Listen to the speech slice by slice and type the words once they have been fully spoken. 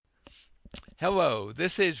Hello,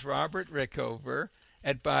 this is Robert Rickover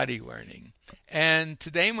at Body Learning. And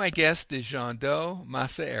today my guest is Jean-Do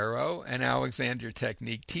Massaero, an Alexander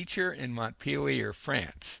Technique teacher in Montpellier,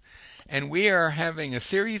 France. And we are having a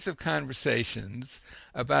series of conversations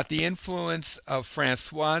about the influence of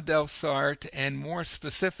Francois Delsarte and more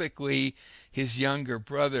specifically his younger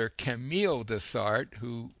brother Camille Delsarte,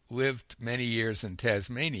 who lived many years in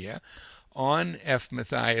Tasmania, on F.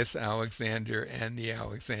 Matthias Alexander and the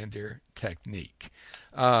Alexander Technique.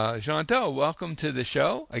 Jean-Do, welcome to the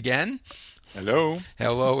show again. Hello.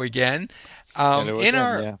 Hello again. Hello In again.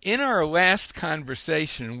 our Yeah. in our last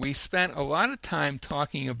conversation, we spent a lot of time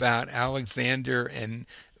talking about Alexander and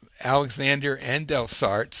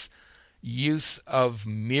Delsarte's use of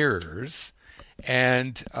mirrors,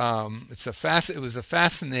 and it was a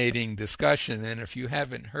fascinating discussion. And if you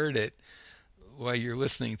haven't heard it while you're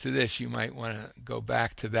listening to this, you might want to go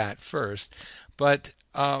back to that first. But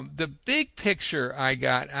the big picture I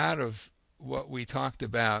got out of what we talked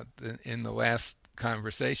about in the last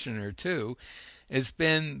conversation or two has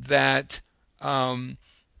been that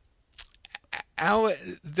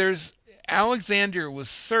Alexander was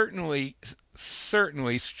certainly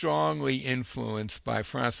strongly influenced by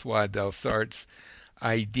Francois Delsarte's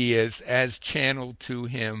ideas as channeled to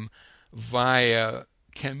him via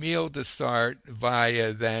Camille Delsarte,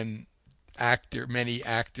 via then many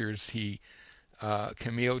actors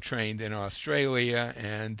Camille trained in Australia,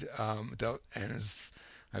 and as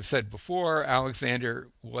I've said before, Alexander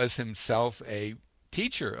was himself a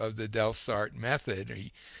teacher of the Delsarte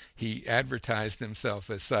method. He advertised himself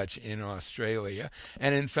as such in Australia,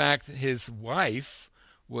 and in fact, his wife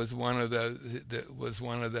was one of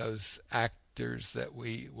those actors that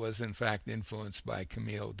was in fact influenced by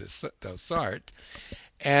Camille Delsarte,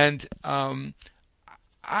 and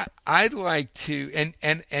I'd like to,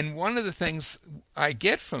 and one of the things I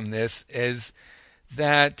get from this is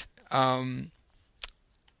that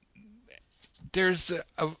there's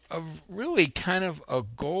a really kind of a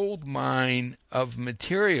gold mine of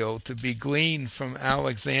material to be gleaned from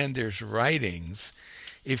Alexander's writings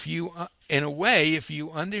if you, in a way, if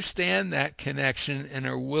you understand that connection and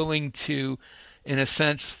are willing to, in a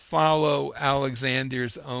sense, follow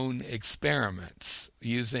Alexander's own experiments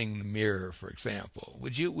using the mirror, for example.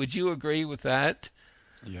 Would you agree with that?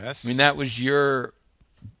 I mean, Yes. that was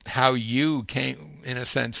how you came, in a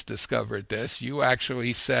sense, discovered this. You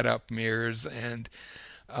actually set up mirrors and,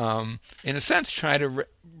 in a sense, try to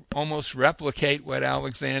almost replicate what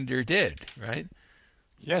Alexander did, right?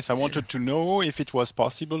 Yes. I Yeah. wanted to know if it was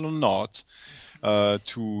possible or not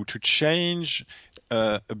to change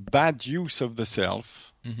a bad use of the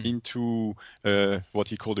self Hmm. into what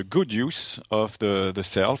he called a good use of the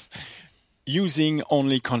self, using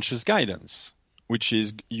only conscious guidance, which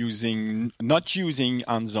is not using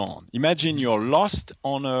hands-on. Imagine Hmm. you're lost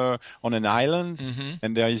on an island Hmm.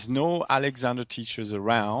 and there is no Alexander teachers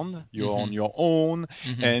around. You're Hmm. on your own,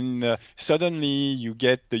 Hmm. and suddenly you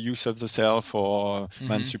get the use of the self or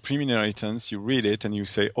man's Hmm. supreme inheritance. You read it and you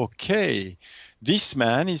say, okay. This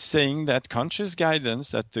man is saying that conscious guidance,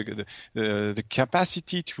 that the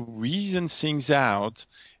capacity to reason things out,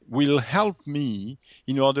 will help me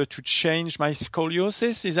in order to change my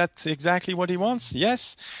scoliosis. Is that exactly what he wants?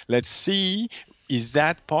 Yes. Let's see. Is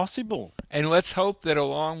that possible? And let's hope that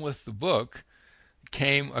along with the book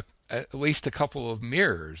came at least a couple of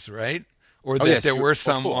mirrors, right? Or Oh, that yes, there were of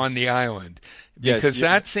some on course. the island, Yes. because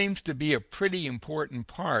that seems to be a pretty important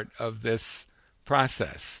part of this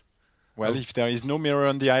process. Well, Of, if there is no mirror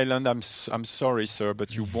on the island, I'm sorry, sir,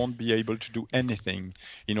 but you won't be able to do anything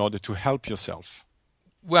in order to help yourself.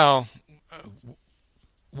 well,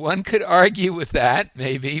 one could argue with that,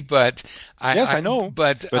 maybe, but Yes, I know,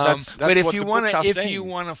 but but that's what the books are if you saying.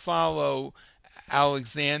 want to follow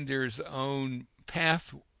Alexander's own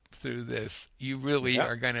path through this, you really Yeah.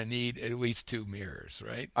 are going to need at least two mirrors,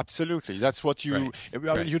 right? Absolutely. That's what Right,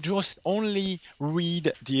 well, right. you just only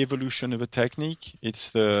read the evolution of a technique.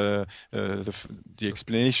 It's the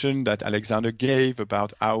explanation that Alexander gave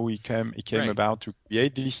about how he came Right. about to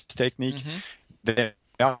create this technique. Hmm. They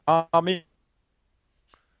are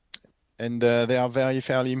and they are very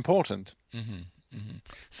fairly important. Hmm. Hmm.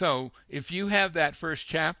 So if you have that first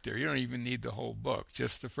chapter, you don't even need the whole book,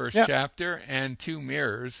 just the first Yeah. chapter and two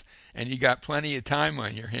mirrors, and you got plenty of time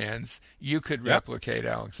on your hands, you could Yeah. replicate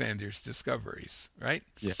Alexander's discoveries, right?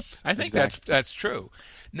 Yes. I think that's Exactly. that's true.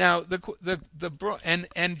 Now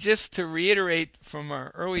and just to reiterate from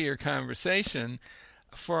our earlier conversation,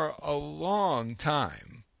 for a long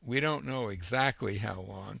time, we don't know exactly how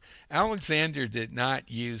long, Alexander did not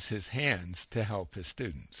use his hands to help his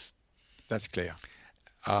students. That's clear.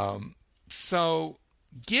 Um, so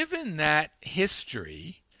given that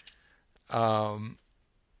history, um,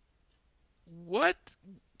 what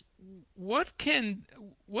what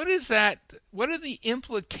is that? What are the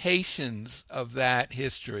implications of that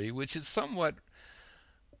history, which is somewhat,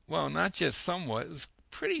 well, not just somewhat, it was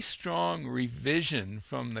pretty strong revision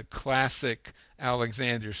from the classic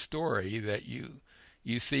Alexander story that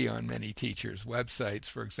you see on many teachers' websites,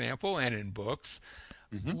 for example, and in books.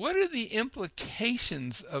 Mhm. What are the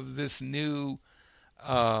implications of this new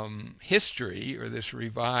history, or this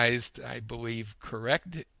revised, I believe,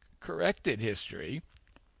 corrected history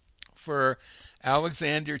for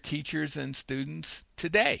Alexander teachers and students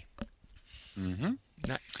today? Mhm.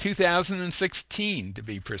 2016, to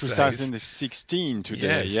be precise. 2016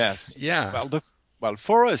 today, yes. Yeah. Well,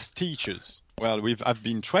 for us teachers, I've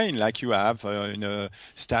been trained like you have in a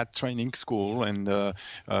stat training school, and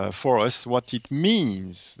for us, what it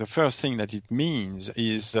means, the first thing that it means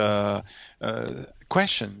is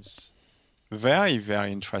questions, very,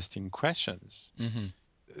 very interesting questions. Mm-hmm.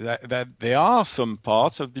 That there are some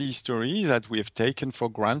parts of the history that we have taken for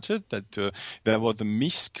granted, that there was a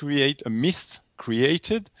myth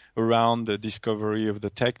created around the discovery of the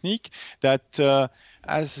technique that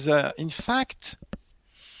has in fact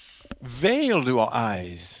veiled our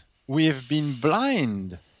eyes. We have been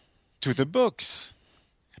blind to the books.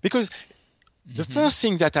 Because the first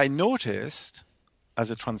thing that I noticed as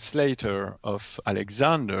a translator of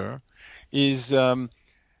Alexander is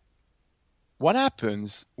what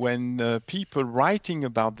happens when people writing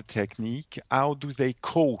about the technique, how do they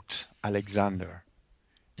quote Alexander?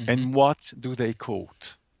 And what do they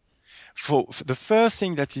quote? For the first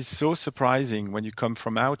thing that is so surprising when you come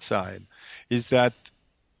from outside is that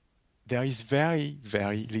there is very,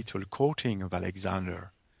 very little quoting of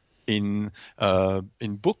Alexander in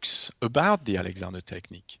books about the Alexander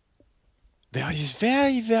technique. There is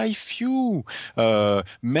very, very few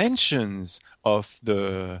mentions of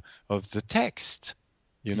the text,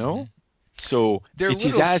 you know. So There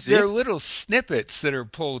are little snippets that are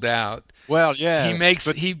pulled out. Well, yeah,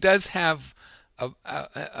 he does have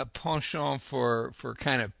a penchant for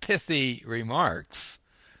kind of pithy remarks.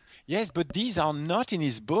 Yes, but these are not in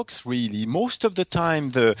his books really. Most of the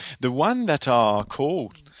time, the one that are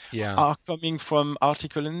quoted are coming from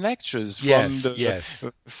articles and lectures,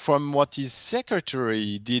 from what his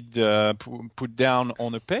secretary did put down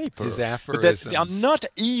on a paper. His aphorisms. But they are not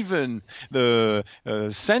even the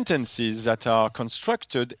sentences that are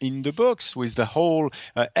constructed in the books with the whole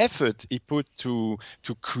effort he put to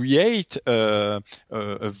create a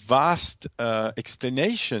vast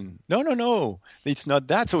explanation. No, it's not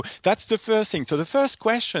that. So that's the first thing. So the first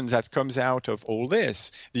question that comes out of all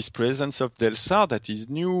this presence of Delsart that is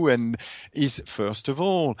new, and is first of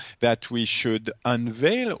all that we should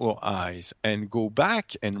unveil our eyes and go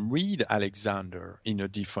back and read Alexander in a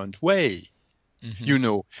different way. You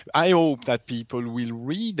know, I hope that people will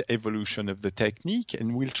read Evolution of the Technique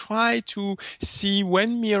and will try to see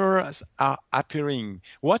when mirrors are appearing,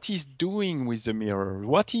 what he's doing with the mirror,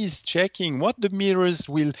 what he's checking, what the mirrors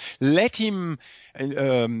will let him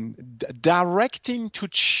direct him to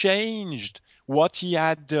change what he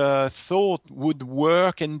had thought would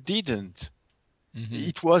work and didn't.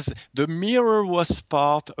 It was the mirror was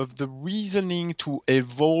part of the reasoning to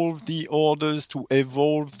evolve the orders, to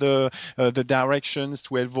evolve the directions,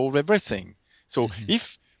 to evolve everything. So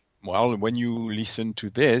when you listen to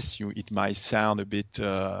this, it might sound a bit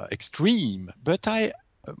extreme, but I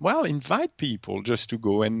invite people just to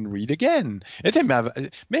go and read again.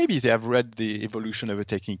 And maybe they have read the Evolution of a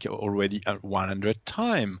Technique already 100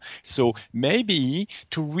 times. So maybe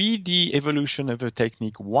to read the Evolution of a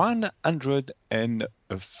Technique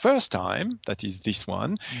 101st time, that is this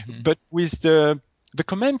one, but with the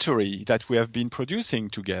commentary that we have been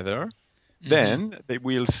producing together, then they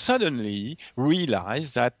will suddenly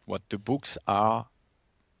realize that what the books are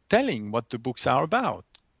telling, what the books are about.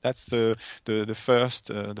 That's the first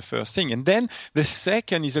thing. And then the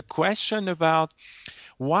second is a question about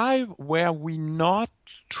why were we not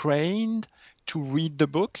trained to read the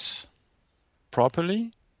books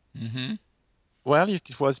properly? Well,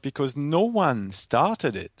 it was because no one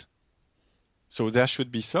started it. So there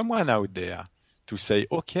should be someone out there to say,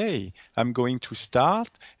 okay, I'm going to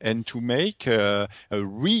start and to make a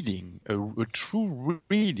reading, a true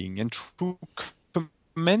reading and true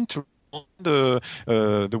commentary on the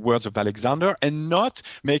words of Alexander, and not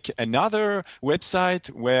make another website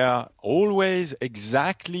where always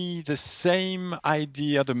exactly the same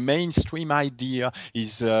idea, the mainstream idea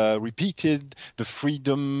is repeated, the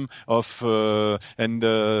freedom of and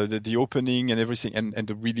the opening and everything and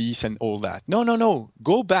the release and all that. No.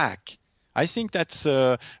 Go back. I think that's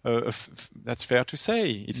fair to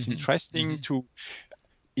say. It's Hmm. interesting Hmm. to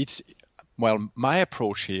it's well, my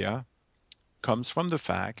approach here comes from the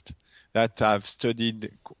fact that I've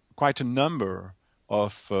studied quite a number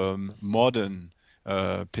of modern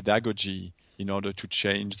pedagogy in order to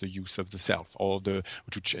change the use of the self, or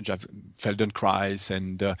to change Feldenkrais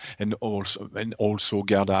and also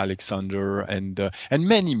Gerda Alexander and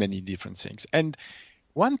many different things. And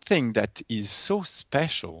one thing that is so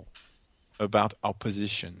special about our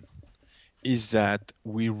position is that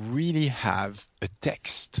we really have a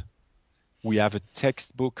text. We have a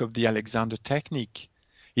textbook of the Alexander technique.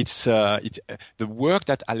 The work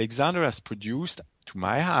that Alexander has produced, to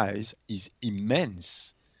my eyes, is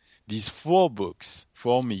immense. These 4 books,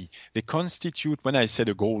 for me, they constitute, when I said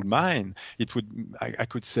a gold mine, I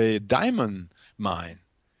could say a diamond mine.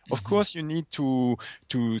 Of Hmm. course, you need to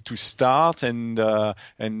start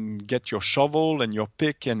and get your shovel and your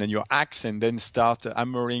pick and your axe, and then start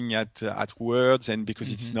hammering at words. And because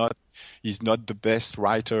Hmm. he's not the best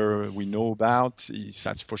writer we know about,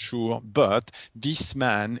 that's for sure. But this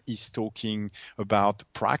man is talking about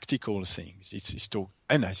practical things.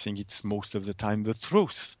 And I think it's most of the time the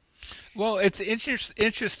truth. Well, it's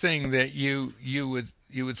interesting that you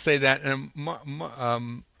would say that, and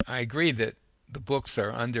I agree that the books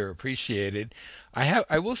are underappreciated.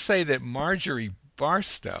 I will say that Marjorie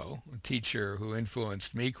Barstow, a teacher who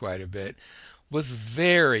influenced me quite a bit, was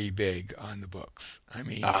very big on the books. I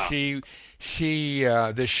mean, Ah, she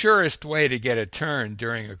the surest way to get a turn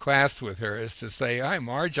during a class with her is to say, "Hi,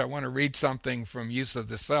 Marge, I want to read something from Use of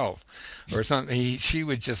the Self," or something. She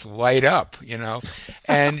would just light up, you know.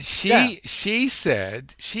 And yeah.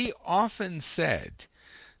 she often said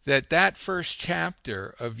that that first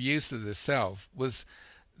chapter of Use of the Self was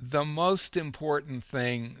the most important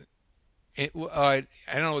thing. I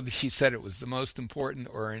don't know if she said it was the most important,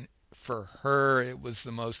 for her it was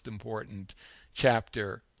the most important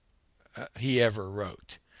chapter he ever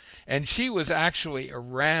wrote. And she was actually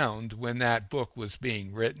around when that book was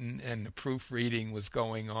being written and the proofreading was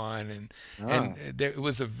going on, and Ah, there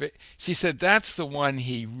was she said that's the one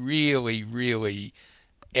he really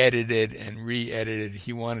edited and re-edited.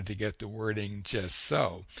 He wanted to get the wording just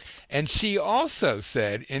so. And she also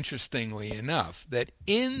said, interestingly enough, that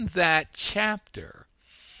in that chapter,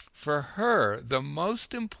 for her, the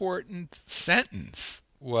most important sentence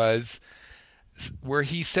was where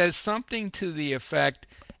he says something to the effect,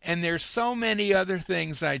 and there's so many other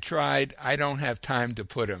things I tried, I don't have time to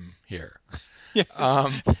put them here. yes.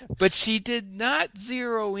 But she did not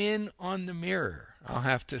zero in on the mirror. I'll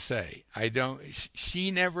have to say, I don't.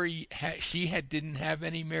 She never. She didn't have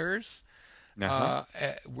any mirrors. Uh-huh.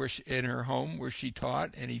 In her home where she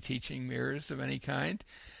taught any teaching mirrors of any kind.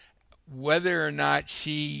 Whether or not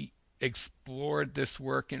she explored this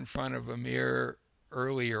work in front of a mirror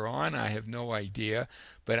earlier on, I have no idea.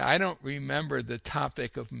 But I don't remember the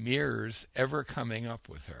topic of mirrors ever coming up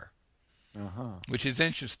with her, Uh-huh. which is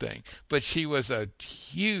interesting. But she was a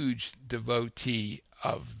huge devotee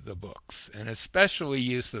of the books, and especially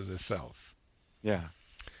Use of the Self. Yeah.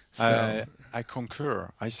 So, I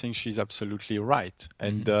concur. I think she's absolutely right.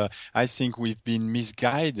 And mhm, I think we've been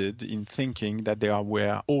misguided in thinking that there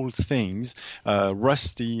were old things,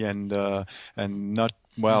 rusty and not,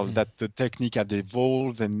 well, mhm, that the technique had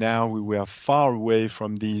evolved and now we were far away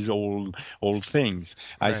from these old things.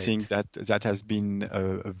 I think right. that has been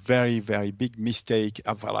a very big mistake.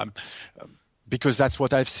 Well, because that's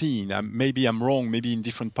what I've seen. Maybe I'm wrong. Maybe in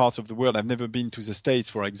different parts of the world. I've never been to the States,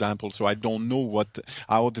 for example, so I don't know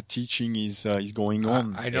how the teaching is going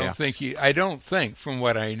on I don't there. think you. I don't think, from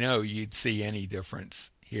what I know, you'd see any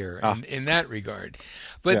difference here Ah, in that regard.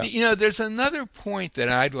 But yeah. there's another point that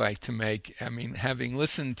I'd like to make. I mean, having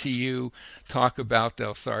listened to you talk about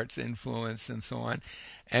Delsart's influence and so on,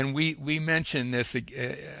 and we mentioned this.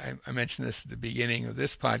 I mentioned this at the beginning of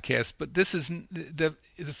this podcast, but this is the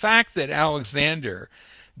fact that Alexander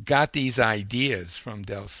got these ideas from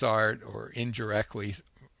Delsart or indirectly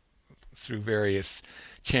through various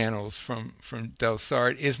channels from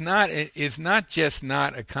Delsart is not just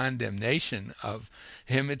not a condemnation of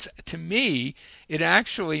him. It's, to me, it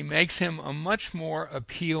actually makes him a much more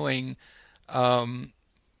appealing um,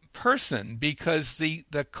 person, because the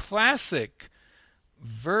classic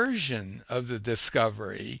version of the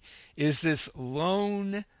discovery is this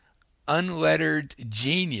lone unlettered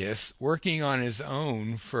genius working on his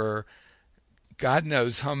own for God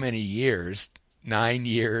knows how many years, 9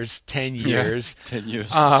 years, 10 Yeah. years, 10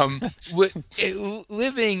 years. um,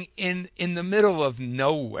 living in the middle of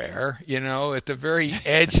nowhere, at the very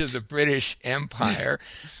edge of the British Empire,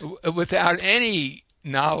 without any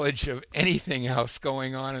knowledge of anything else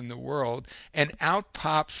going on in the world, and out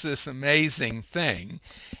pops this amazing thing.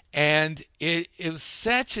 And it was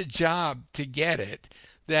such a job to get it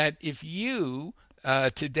that if you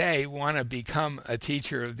today want to become a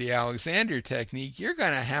teacher of the Alexander Technique, you're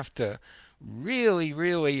going to have to really,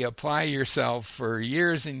 really apply yourself for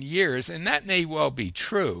years and years. And that may well be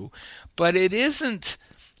true, but it isn't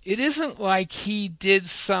like he did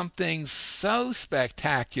something so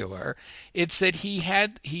spectacular. It's that he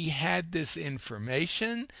had this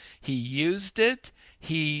information, he used it.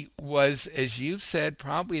 He was, as you've said,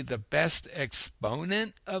 probably the best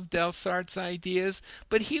exponent of Delsart's ideas,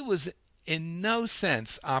 but he was in no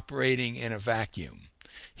sense operating in a vacuum.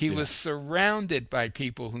 He was surrounded by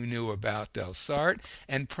people who knew about Delsart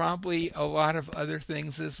and probably a lot of other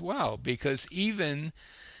things as well, because even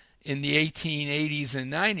in the 1880s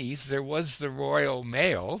and 90s, there was the Royal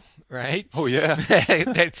Mail, right? Oh, yeah.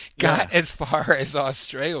 that got as far as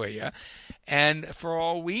Australia. And for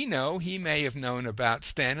all we know, he may have known about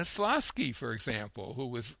Stanislavski, for example, who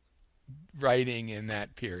was writing in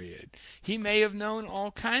that period. He may have known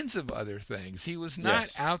all kinds of other things. He was not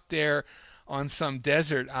out there on some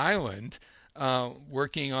desert island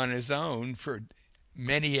working on his own for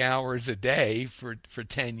many hours a day for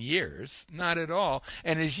 10 years. Not at all.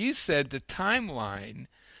 And as you said, the timeline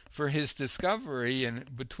for his discovery,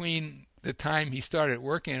 and between the time he started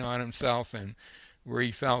working on himself and where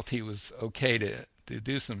he felt he was okay to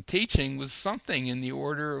do some teaching, was something in the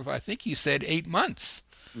order of, I think you said, 8 months.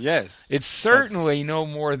 Yes. It's certainly no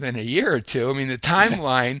more than a year or two. I mean, the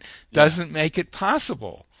timeline doesn't make it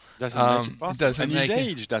possible. Doesn't make it possible. Doesn't and his make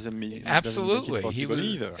age doesn't make absolutely. it possible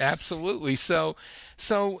either. Absolutely. So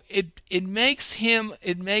it makes him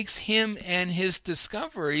and his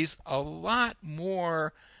discoveries a lot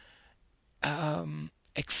more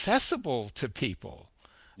accessible to people.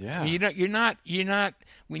 Yeah. You're not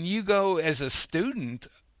when you go as a student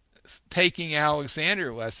taking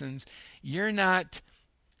Alexander lessons, you're not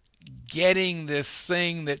getting this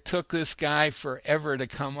thing that took this guy forever to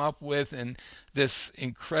come up with, and this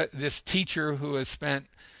teacher who has spent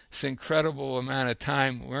this incredible amount of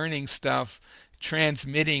time learning stuff,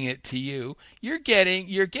 transmitting it to you. You're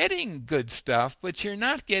getting good stuff, but you're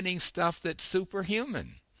not getting stuff that's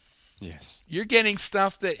superhuman. Yes. You're getting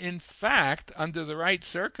stuff that, in fact, under the right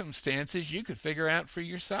circumstances, you could figure out for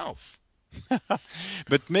yourself.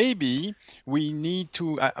 But maybe we need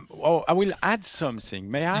to. I will add something.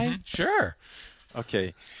 May I? Mm-hmm. Sure.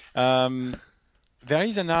 Okay. There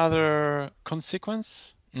is another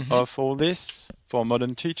consequence of all this for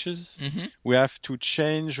modern teachers. We have to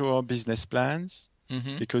change our business plans.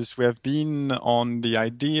 Because we have been on the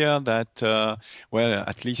idea that,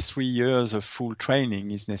 at least 3 years of full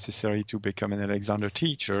training is necessary to become an Alexander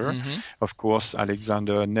teacher. Of course,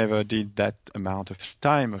 Alexander never did that amount of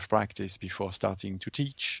time of practice before starting to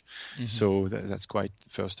teach. So that's quite,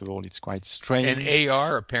 first of all, it's quite strange. And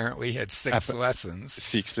AR apparently had 6 lessons.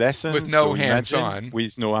 6 lessons. With no hands-on.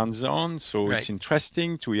 With no hands-on. So it's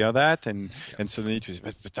interesting to hear that. And suddenly it was,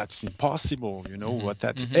 but that's impossible, what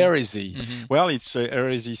that's heresy. Well, it's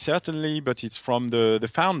heresy certainly, but it's from the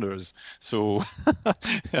founders. So,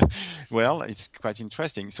 well, it's quite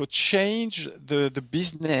interesting. So change the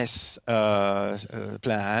business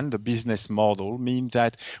plan, the business model, means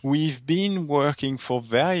that we've been working for a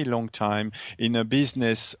very long time in a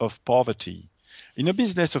business of poverty. In a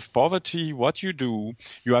business of poverty, what you do,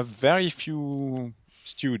 you have very few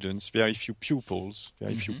students, very few pupils,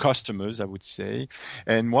 very few customers, I would say.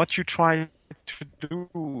 And what you try to do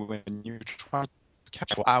when you try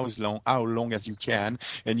for how long as you can,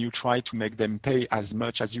 and you try to make them pay as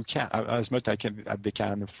much as you can, as much as they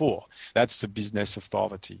can afford. That's the business of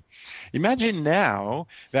poverty. Imagine now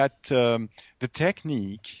that the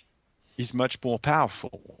technique is much more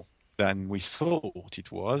powerful than we thought it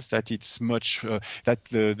was, that it's much that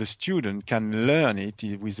the student can learn it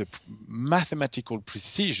with a mathematical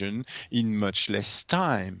precision in much less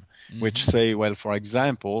time. Which say, well, for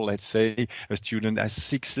example, let's say a student has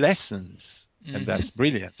 6 lessons. And that's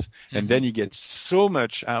brilliant. And then he gets so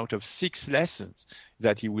much out of 6 lessons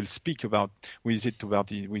that he will speak with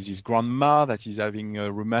his grandma that he's having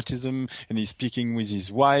rheumatism, and he's speaking with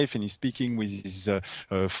his wife, and he's speaking with his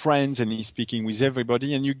friends, and he's speaking with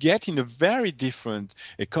everybody. And you get in a very different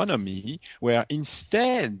economy where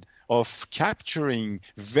instead of capturing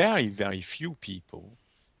very, very few people,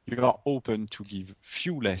 you are open to give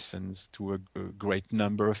few lessons to a great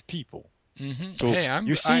number of people. So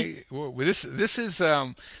this is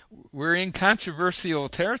we're in controversial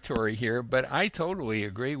territory here, but I totally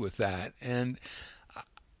agree with that, and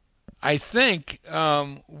I think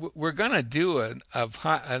we're going to do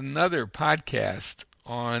another podcast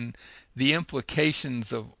on the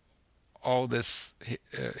implications of all this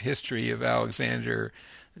history of Alexander,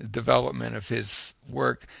 development of his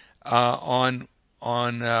work, on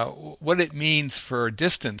what it means for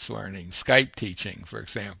distance learning, Skype teaching, for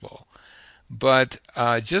example. But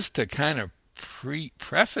just to kind of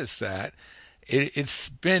preface that, it's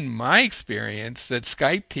been my experience that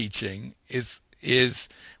Skype teaching is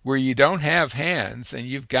where you don't have hands and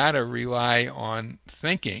you've got to rely on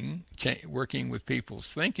thinking, working with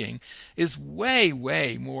people's thinking, is way,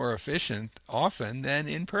 way more efficient often than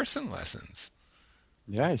in-person lessons.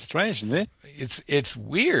 Yeah, it's strange, isn't it? It's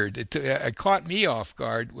weird. It caught me off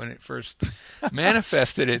guard when it first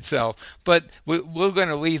manifested itself. But we're going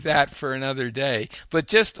to leave that for another day. But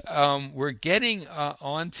just we're getting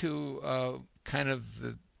onto kind of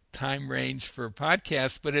the time range for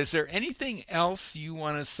podcasts. But is there anything else you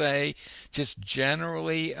want to say, just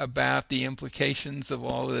generally about the implications of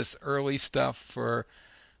all this early stuff for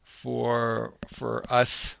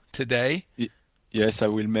us today? Yes, I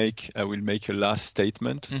will make a last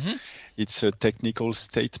statement. Mm-hmm. It's a technical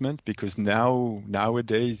statement because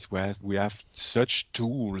nowadays we have such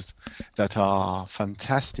tools that are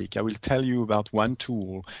fantastic. I will tell you about one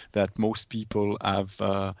tool that most people have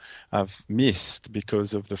missed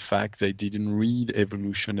because of the fact they didn't read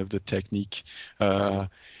Evolution of the Technique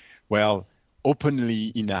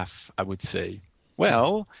openly enough, I would say.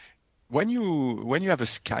 Well, when you have a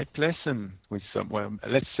Skype lesson with someone,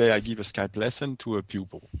 let's say I give a Skype lesson to a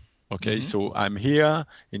pupil. Okay, Mm-hmm. so I'm here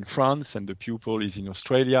in France and the pupil is in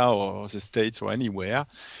Australia or the States or anywhere.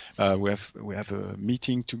 We have a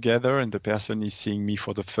meeting together and the person is seeing me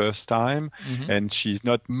for the first time, Mm-hmm. and she's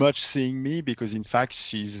not much seeing me because in fact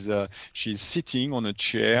she's sitting on a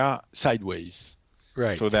chair sideways.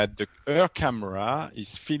 Right. So that her camera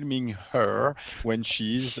is filming her when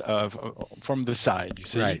she's from the side, you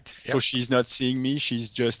see. Right. Yep. So she's not seeing me, she's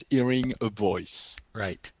just hearing a voice.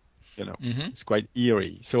 Right. Mm-hmm. It's quite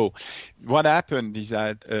eerie. So what happened is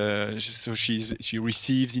that she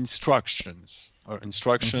receives instructions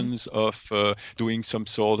of doing some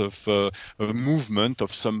sort of a movement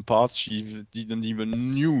of some parts she didn't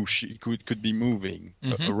even knew she could be moving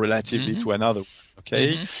relatively to another.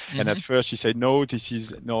 Okay. Mm-hmm. And at first she said,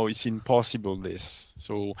 it's impossible this.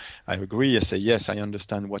 So I agree. I say, yes, I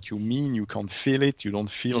understand what you mean. You can't feel it. You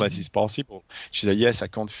don't feel that it's possible. She said, yes, I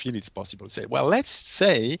can't feel it's possible. I say, well, let's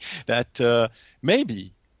say that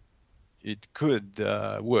maybe it could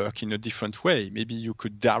work in a different way. Maybe you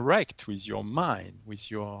could direct with your mind,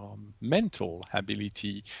 with your mental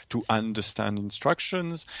ability to understand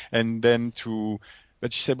instructions and then to.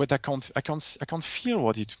 But she said, "But I can't feel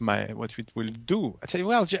what it will do." I said,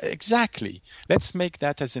 "Well, exactly. Let's make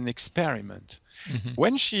that as an experiment." Mm-hmm.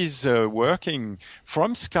 When she's working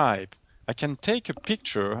from Skype, I can take a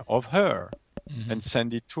picture of her and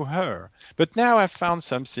send it to her. But now I've found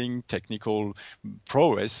something technical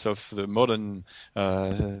prowess of the modern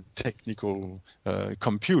technical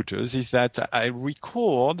computers is that I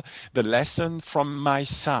record the lesson from my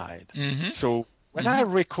side. Mm-hmm. So when I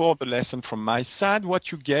record the lesson from my side,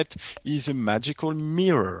 what you get is a magical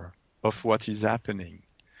mirror of what is happening.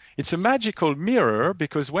 It's a magical mirror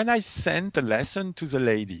because when I sent the lesson to the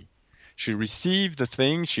lady, she received the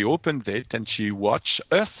thing, she opened it, and she watched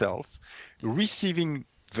herself receiving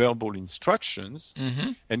verbal instructions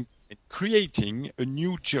and creating a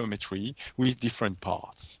new geometry with different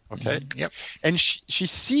parts. Okay? Mm-hmm. Yep. And she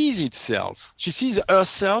sees itself. She sees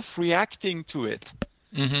herself reacting to it.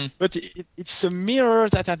 Mm-hmm. But it's a mirror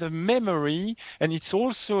that had a memory, and it's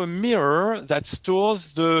also a mirror that stores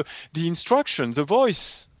the instruction, the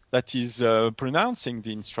voice that is pronouncing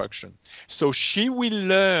the instruction. So she will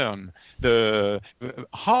learn by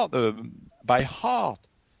heart,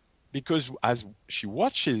 because as she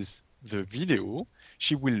watches the video,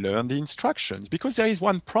 she will learn the instructions. Because there is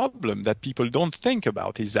one problem that people don't think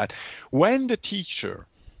about, is that when the teacher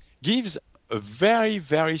gives a very,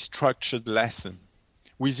 very structured lesson,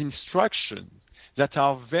 with instructions that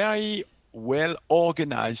are very well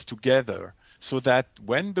organized together so that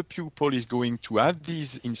when the pupil is going to have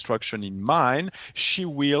these instructions in mind, she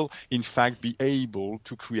will, in fact, be able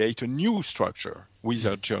to create a new structure with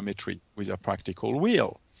her geometry, with her practical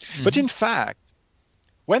wheel. Mm-hmm. But in fact,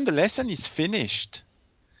 when the lesson is finished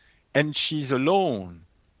and she's alone,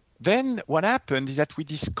 then what happened is that we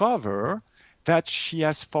discover that she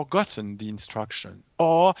has forgotten the instruction,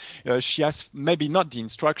 or she has maybe not the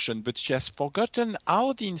instruction, but she has forgotten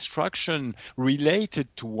how the instruction related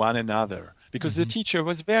to one another. Because the teacher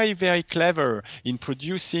was very, very clever in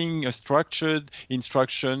producing a structured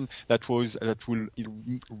instruction that will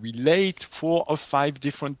relate 4 or 5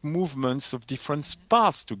 different movements of different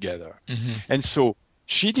parts together. Mm-hmm. And so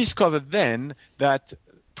She discovered then that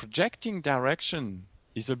projecting direction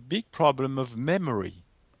is a big problem of memory.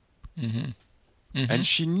 Mm-hmm. Mm-hmm. And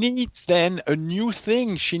she needs then a new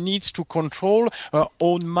thing. She needs to control her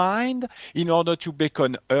own mind in order to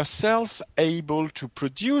become herself able to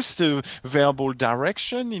produce the verbal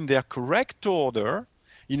direction in their correct order.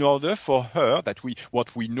 In order for her,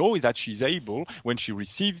 what we know is that she's able, when she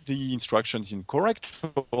receives the instructions in correct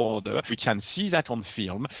order, we can see that on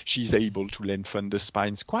film, she's able to lengthen the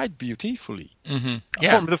spines quite beautifully. Mm-hmm.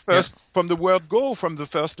 Yeah. From the word go, from the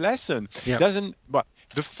first lesson. Yeah. But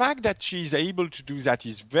the fact that she's able to do that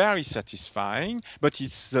is very satisfying, but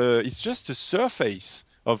it's just the surface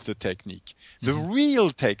of the technique. The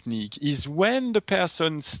real technique is when the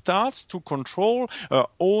person starts to control her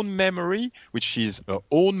own memory, which is her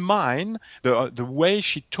own mind, the way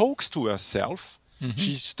she talks to herself. Mm-hmm.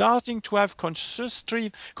 She's starting to have conscious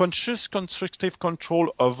constructive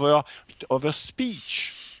control over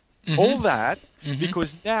speech. Mm-hmm. All that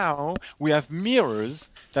because now we have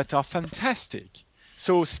mirrors that are fantastic.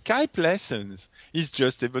 So Skype lessons is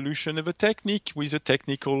just evolution of a technique with a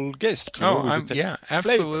technical guest. Yeah,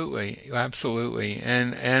 absolutely, absolutely.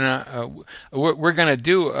 And we're going to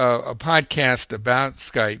do a podcast about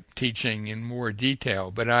Skype teaching in more detail.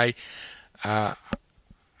 But I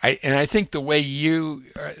think the way your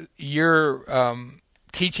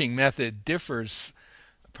teaching method differs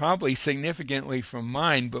probably significantly from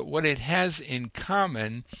mine. But what it has in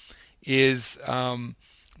common is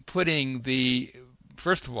putting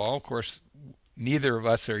first of all, of course, neither of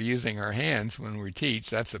us are using our hands when we teach.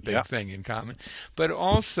 That's a big thing in common. But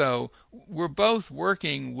also, we're both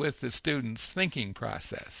working with the student's thinking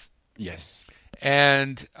process. Yes.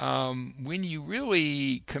 And when you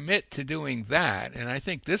really commit to doing that, and I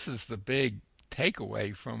think this is the big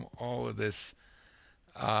takeaway from all of this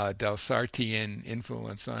Delsartean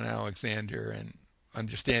influence on Alexander and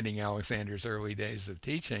understanding Alexander's early days of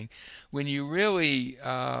teaching, when you really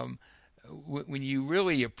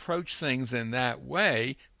approach things in that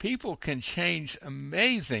way, people can change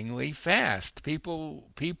amazingly fast. People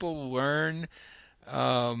learn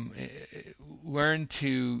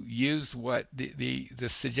to use what the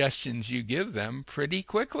suggestions you give them pretty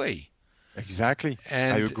quickly. Exactly.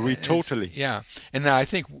 And I agree totally. Yeah. And I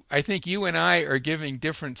think you and I are giving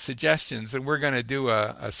different suggestions, and we're going to do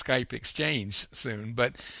a Skype exchange soon.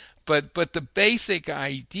 But the basic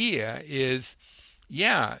idea is,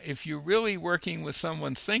 yeah, if you're really working with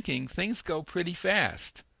someone's thinking, things go pretty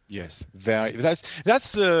fast. Yes, very. That's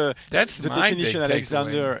the definition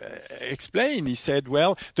Alexander explained. He said,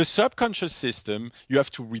 well, the subconscious system, you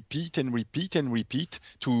have to repeat and repeat and repeat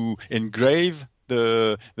to engrave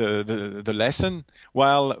the lesson,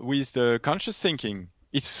 while with the conscious thinking,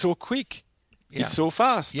 it's so quick. Yeah. It's so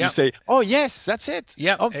fast. You say, oh, yes, that's it.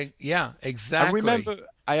 Yeah, yeah, exactly. I remember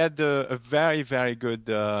I had a very, very good,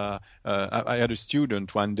 I had a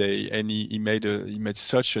student one day, and he made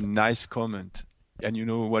such a nice comment. And you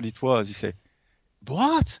know what it was? He said,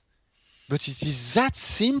 what? But it is that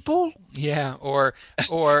simple? Yeah, or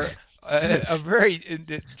a very,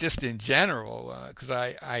 just in general, because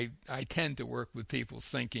I tend to work with people's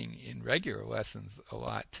thinking in regular lessons a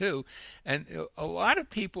lot too, and a lot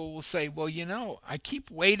of people will say, well, I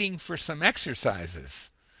keep waiting for some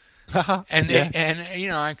exercises, and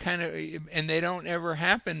I kind of, and they don't ever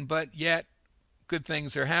happen, but yet good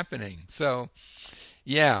things are happening. So,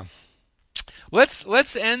 yeah,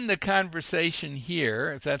 let's end the conversation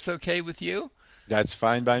here, if that's okay with you. That's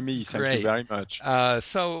fine by me. Thank you very much.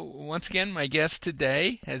 So once again, my guest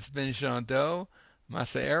today has been Jean-Do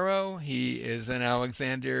Massaero. He is an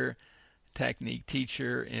Alexander Technique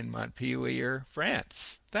teacher in Montpellier,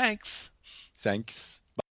 France. Thanks. Thanks.